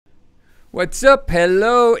What's up?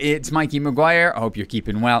 Hello, it's Mikey McGuire. I hope you're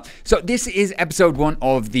keeping well. So this is episode 1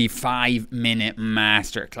 of the 5-minute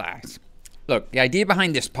masterclass. Look, the idea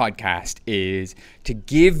behind this podcast is to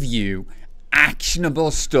give you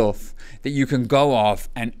actionable stuff that you can go off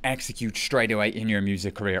and execute straight away in your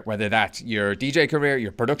music career, whether that's your DJ career,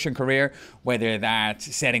 your production career, whether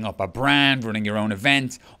that's setting up a brand, running your own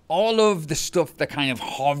events, all of the stuff that kind of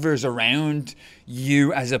hovers around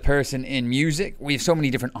you as a person in music. We have so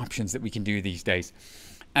many different options that we can do these days.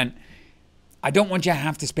 And I don't want you to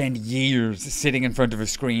have to spend years sitting in front of a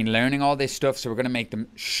screen learning all this stuff, so we're going to make them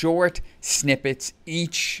short snippets.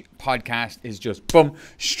 Each podcast is just boom,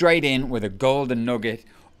 straight in with a golden nugget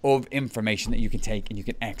of information that you can take and you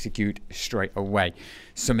can execute straight away.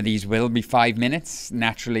 Some of these will be 5 minutes.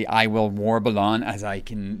 Naturally, I will warble on as I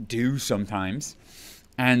can do sometimes,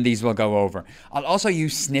 and these will go over. I'll also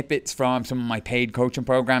use snippets from some of my paid coaching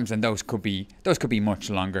programs, and those could be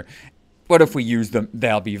much longer. But if we use them,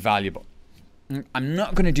 they'll be valuable. I'm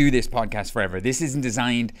not going to do this podcast forever. This isn't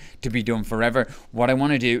designed to be done forever. What I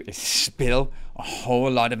want to do is spill a whole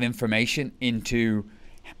lot of information into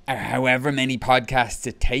however many podcasts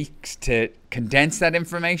it takes to condense that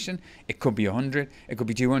information. It could be 100, it could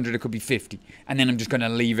be 200, it could be 50. And then I'm just going to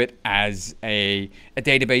leave it as a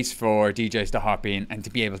database for DJs to hop in and to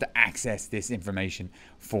be able to access this information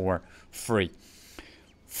for free.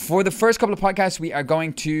 For the first couple of podcasts, we're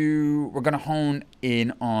going to hone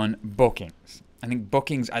in on bookings. I think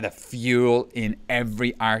bookings are the fuel in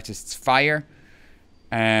every artist's fire.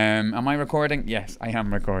 Am I recording? Yes, I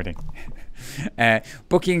am recording.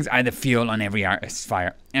 Bookings are the fuel on every artist's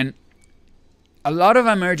fire. And a lot of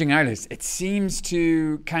emerging artists, it seems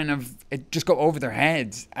to just go over their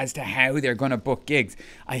heads as to how they're going to book gigs.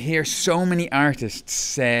 I hear so many artists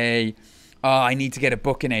say, oh, I need to get a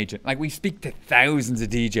booking agent. Like, we speak to thousands of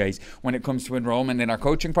DJs when it comes to enrollment in our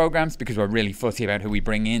coaching programs because we're really fussy about who we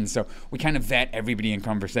bring in. So we kind of vet everybody in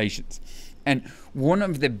conversations. And one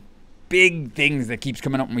of the big things that keeps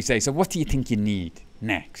coming up when we say, so what do you think you need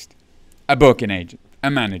next? A booking agent, a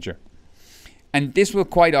manager. And this will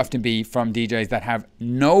quite often be from DJs that have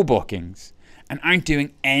no bookings and aren't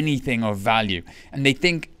doing anything of value. And they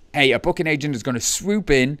think, hey, a booking agent is going to swoop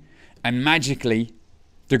in and magically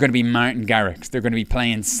they're going to be Martin Garrix. They're going to be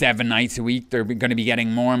playing 7 nights a week. They're going to be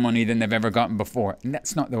getting more money than they've ever gotten before. And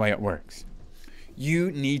that's not the way it works.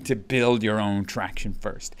 You need to build your own traction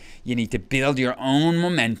first. You need to build your own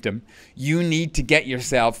momentum. You need to get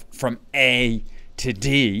yourself from A to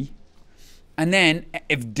D. And then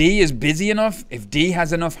if D is busy enough, if D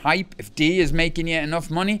has enough hype, if D is making you enough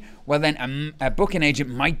money, well then a booking agent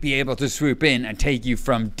might be able to swoop in and take you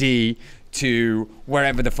from D to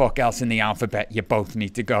wherever the fuck else in the alphabet you both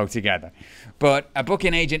need to go together. But a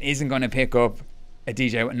booking agent isn't going to pick up a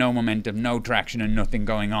DJ with no momentum, no traction, and nothing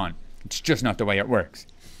going on. It's just not the way it works.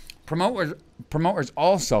 Promoters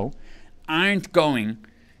also aren't going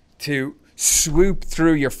to swoop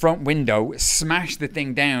through your front window, smash the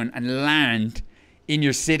thing down, and land in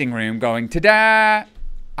your sitting room going, ta-da,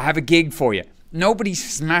 I have a gig for you. Nobody's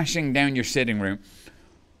smashing down your sitting room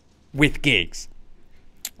with gigs.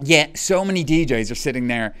 Yet so many DJs are sitting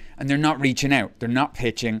there and they're not reaching out. They're not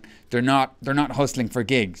pitching. They're not hustling for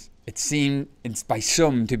gigs. It's seen by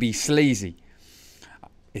some to be sleazy.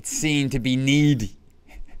 It's seen to be needy.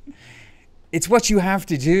 It's what you have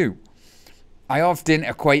to do. I often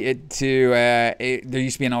equate it to, there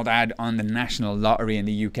used to be an old ad on the National Lottery in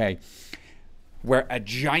the UK where a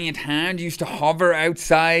giant hand used to hover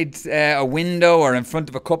outside a window or in front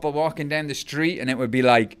of a couple walking down the street, and it would be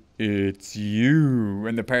like, it's you.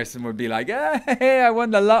 And the person would be like, hey, I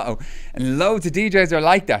won the lotto. And loads of DJs are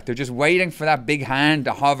like that. They're just waiting for that big hand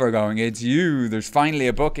to hover going, it's you. There's finally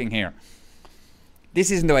a booking here.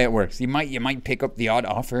 This isn't the way it works. You might pick up the odd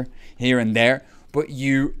offer here and there, but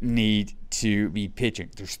you need to be pitching.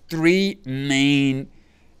 There's 3 main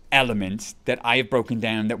elements that I have broken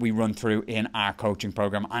down that we run through in our coaching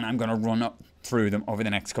program, and I'm going to run up through them over the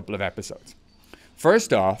next couple of episodes.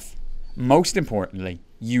 First off, most importantly,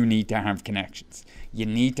 you need to have connections. You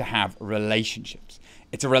need to have relationships.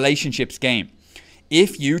 It's a relationships game.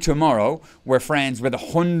 If you tomorrow were friends with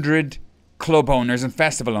 100 club owners and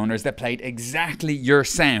festival owners that played exactly your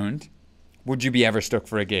sound, would you be ever stuck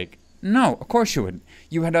for a gig? No, of course you wouldn't.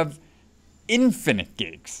 You would have infinite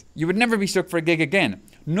gigs. You would never be stuck for a gig again.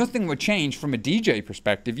 Nothing would change from a DJ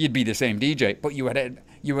perspective. You'd be the same DJ, but you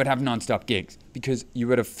would have non-stop gigs because you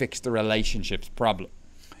would have fixed the relationships problem.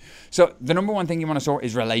 So the number one thing you want to sort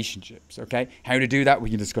is relationships, okay? How to do that, we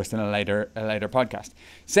can discuss in a later podcast.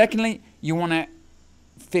 Secondly, you want to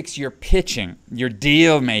fix your pitching, your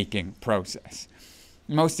deal-making process.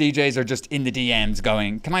 Most DJs are just in the DMs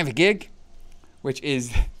going, can I have a gig? which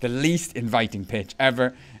is the least inviting pitch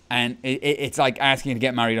ever. And it's like asking to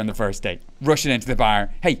get married on the first date. Rushing into the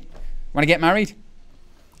bar. Hey, want to get married?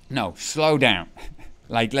 No, slow down.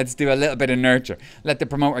 Like, let's do a little bit of nurture. Let the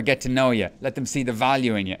promoter get to know you. Let them see the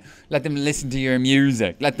value in you. Let them listen to your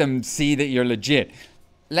music. Let them see that you're legit.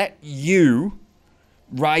 Let you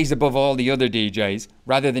rise above all the other DJs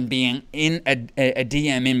rather than being in a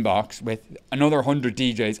DM inbox with another 100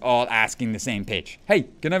 DJs all asking the same pitch. Hey,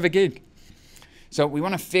 can I have a gig? So we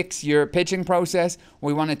want to fix your pitching process.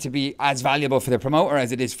 We want it to be as valuable for the promoter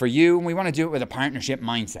as it is for you. And we want to do it with a partnership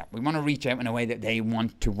mindset. We want to reach out in a way that they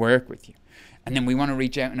want to work with you. And then we want to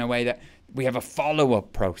reach out in a way that we have a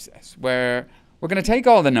follow-up process where we're going to take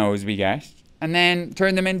all the no's we get and then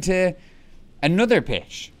turn them into another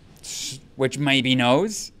pitch, which may be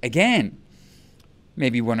no's again.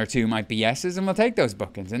 Maybe one or two might be yeses, and we'll take those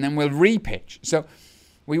bookings and then we'll re-pitch. So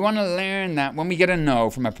we want to learn that when we get a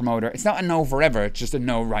no from a promoter, it's not a no forever, it's just a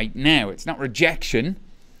no right now. It's not rejection.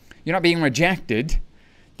 You're not being rejected.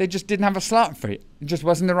 They just didn't have a slot for you. It just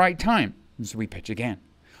wasn't the right time. And so we pitch again.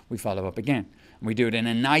 We follow up again. And we do it in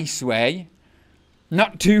a nice way,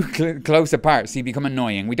 not too close apart so you become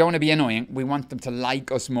annoying. We don't want to be annoying. We want them to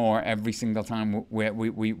like us more every single time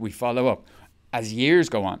we follow up. As years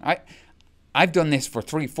go on, I've done this for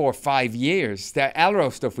 3, 4, 5 years. The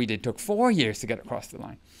Elro stuff we did took 4 years to get across the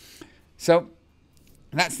line. So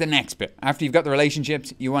that's the next bit. After you've got the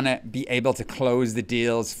relationships, you want to be able to close the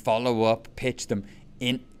deals, follow up, pitch them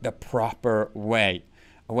in the proper way.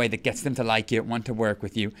 A way that gets them to like you, want to work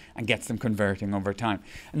with you, and gets them converting over time.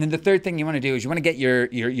 And then the third thing you want to do is you want to get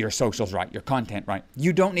your socials right, your content right.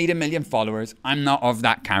 You don't need 1 million followers. I'm not of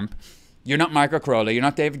that camp. You're not Marco Crowley. You're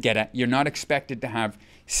not David Guetta. You're not expected to have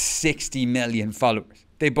 60 million followers.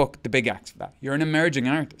 They book the big acts for that. You're an emerging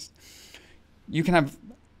artist. You can have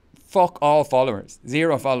fuck all followers,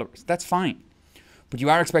 0 followers. That's fine. But you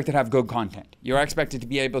are expected to have good content. You are expected to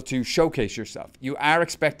be able to showcase yourself. You are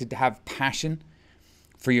expected to have passion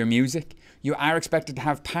for your music. You are expected to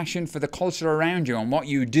have passion for the culture around you and what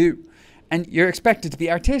you do. And you're expected to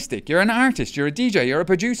be artistic. You're an artist, you're a DJ, you're a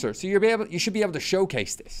producer. So you should be able to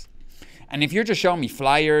showcase this. And if you're just showing me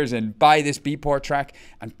flyers and buy this Beatport track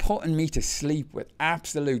and putting me to sleep with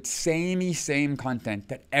absolute same content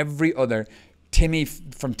that every other Timmy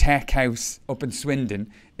from Tech House up in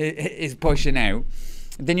Swindon is pushing out,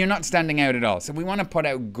 then you're not standing out at all. So we want to put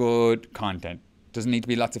out good content. Doesn't need to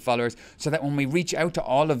be lots of followers, so that when we reach out to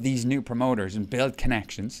all of these new promoters and build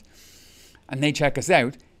connections and they check us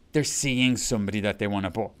out, they're seeing somebody that they want to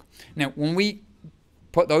book. Now, when we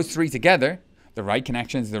put those 3 together, the right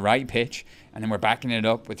connections, the right pitch, and then we're backing it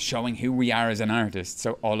up with showing who we are as an artist,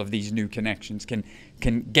 so all of these new connections can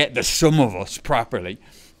get the sum of us properly,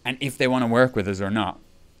 and if they want to work with us or not,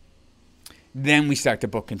 then we start to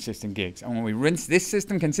book consistent gigs. And when we rinse this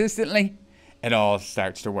system consistently, it all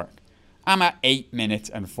starts to work. I'm at 8 minutes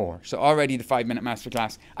and 4. So already the 5-minute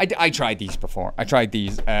masterclass. I tried these before. I tried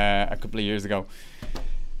these a couple of years ago.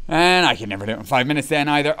 And I could never do it in 5 minutes then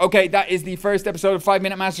either. Okay, that is the first episode of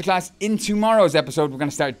 5-minute masterclass. In tomorrow's episode, we're going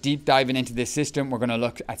to start deep diving into this system. We're going to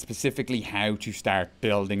look at specifically how to start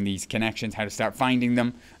building these connections, how to start finding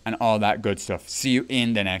them, and all that good stuff. See you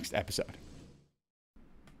in the next episode.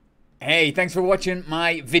 Hey, thanks for watching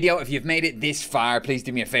my video. If you've made it this far, please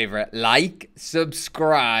do me a favor. Like,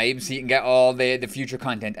 subscribe so you can get all the future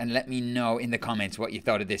content, and let me know in the comments what you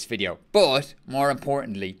thought of this video. But more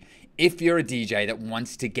importantly, if you're a DJ that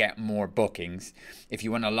wants to get more bookings, if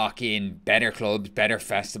you want to lock in better clubs, better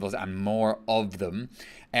festivals, and more of them,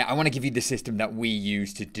 I want to give you the system that we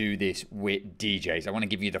use to do this with DJs. I want to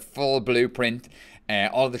give you the full blueprint,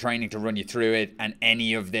 all the training to run you through it, and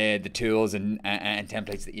any of the tools and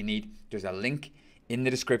templates that you need. There's a link in the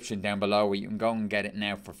description down below where you can go and get it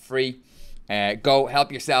now for free. Go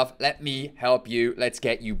help yourself. Let me help you. Let's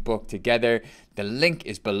get you booked together. The link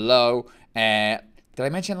is below. Did I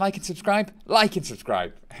mention like and subscribe? Like and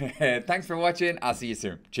subscribe. Thanks for watching. I'll see you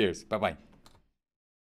soon. Cheers. Bye-bye.